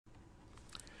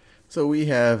So we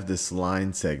have this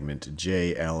line segment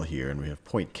JL here, and we have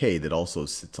point K that also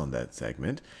sits on that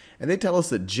segment. And they tell us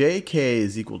that JK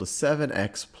is equal to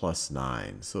 7x plus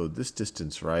 9. So this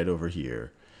distance right over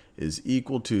here is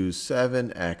equal to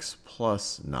 7x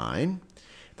plus 9.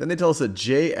 Then they tell us that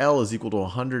JL is equal to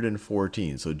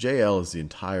 114. So JL is the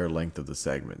entire length of the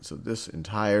segment. So this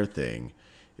entire thing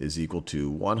is equal to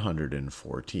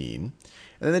 114.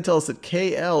 And then they tell us that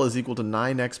KL is equal to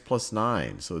 9x plus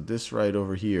 9. So this right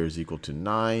over here is equal to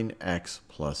 9x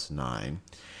plus 9.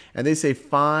 And they say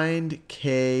find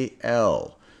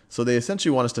KL. So they essentially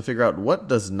want us to figure out what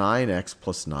does 9x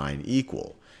plus 9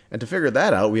 equal. And to figure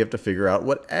that out, we have to figure out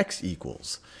what x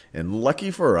equals. And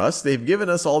lucky for us, they've given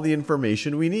us all the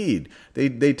information we need.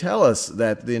 They tell us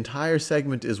that the entire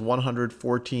segment is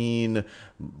 114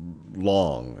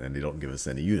 long, and they don't give us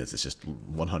any units. It's just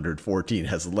 114,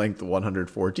 has length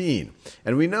 114.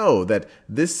 And we know that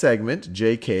this segment,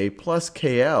 JK plus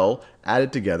KL,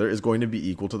 added together is going to be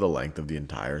equal to the length of the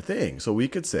entire thing. So we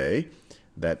could say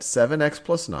that 7x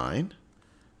plus 9,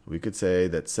 we could say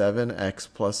that 7x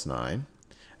plus 9,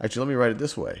 actually, let me write it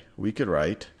this way. We could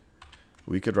write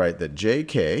that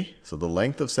JK, so the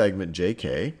length of segment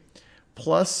JK,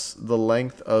 plus the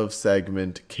length of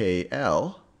segment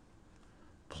KL,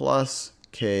 plus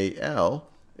KL,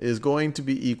 is going to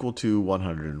be equal to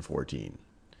 114.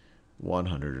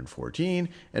 114.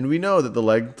 And we know that the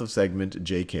length of segment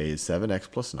JK is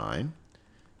 7x plus 9.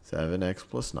 7x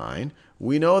plus 9.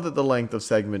 We know that the length of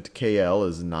segment KL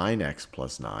is 9x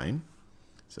plus 9.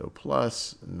 So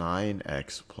plus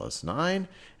 9x plus 9,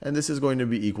 and this is going to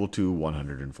be equal to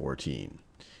 114.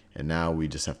 And now we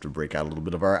just have to break out a little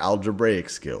bit of our algebraic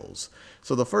skills.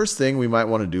 So the first thing we might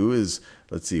want to do is,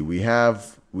 let's see, we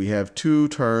have two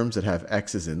terms that have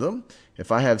x's in them.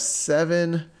 If I have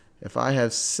 7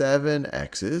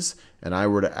 x's and I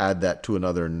were to add that to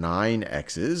another 9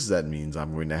 x's, that means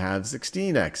I'm going to have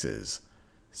 16 x's.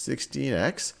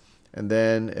 16x. And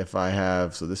then if I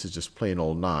have, so this is just plain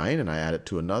old 9, and I add it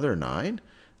to another 9,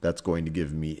 that's going to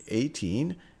give me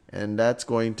 18, and that's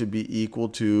going to be equal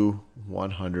to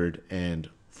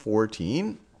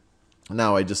 114.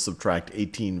 Now I just subtract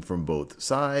 18 from both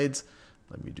sides.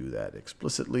 Let me do that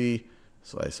explicitly.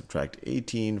 So I subtract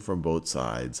 18 from both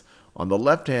sides. On the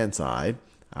left-hand side,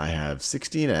 I have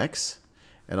 16x,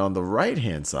 and on the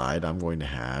right-hand side, I'm going to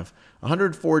have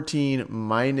 114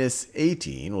 minus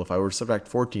 18. Well, if I were to subtract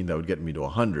 14, that would get me to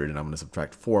 100, and I'm going to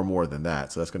subtract 4 more than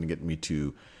that. So that's going to get me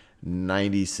to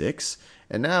 96.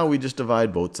 And now we just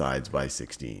divide both sides by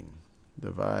 16.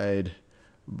 Divide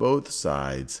both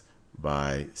sides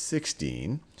by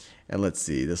 16. And let's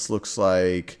see, this looks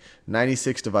like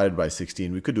 96 divided by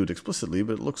 16. We could do it explicitly,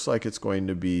 but it looks like it's going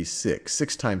to be 6.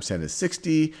 6 times 10 is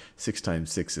 60. 6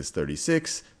 times 6 is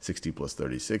 36. 60 plus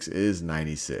 36 is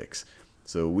 96.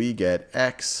 So we get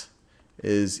x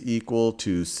is equal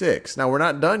to 6. Now, we're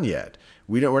not done yet.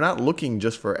 We're not looking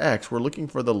just for x. We're looking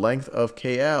for the length of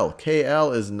KL.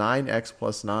 KL is 9x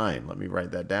plus 9. Let me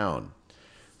write that down.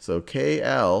 So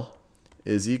KL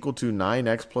is equal to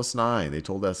 9x plus 9. They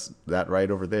told us that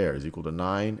right over there is equal to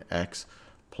 9x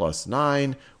plus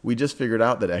 9. We just figured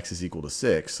out that x is equal to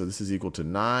 6. So this is equal to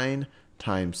 9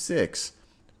 times 6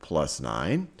 plus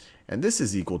 9. And this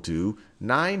is equal to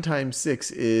 9 times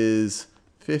 6 is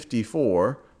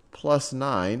 54 plus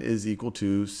 9 is equal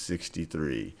to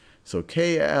 63. So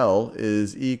KL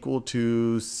is equal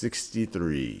to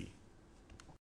 63.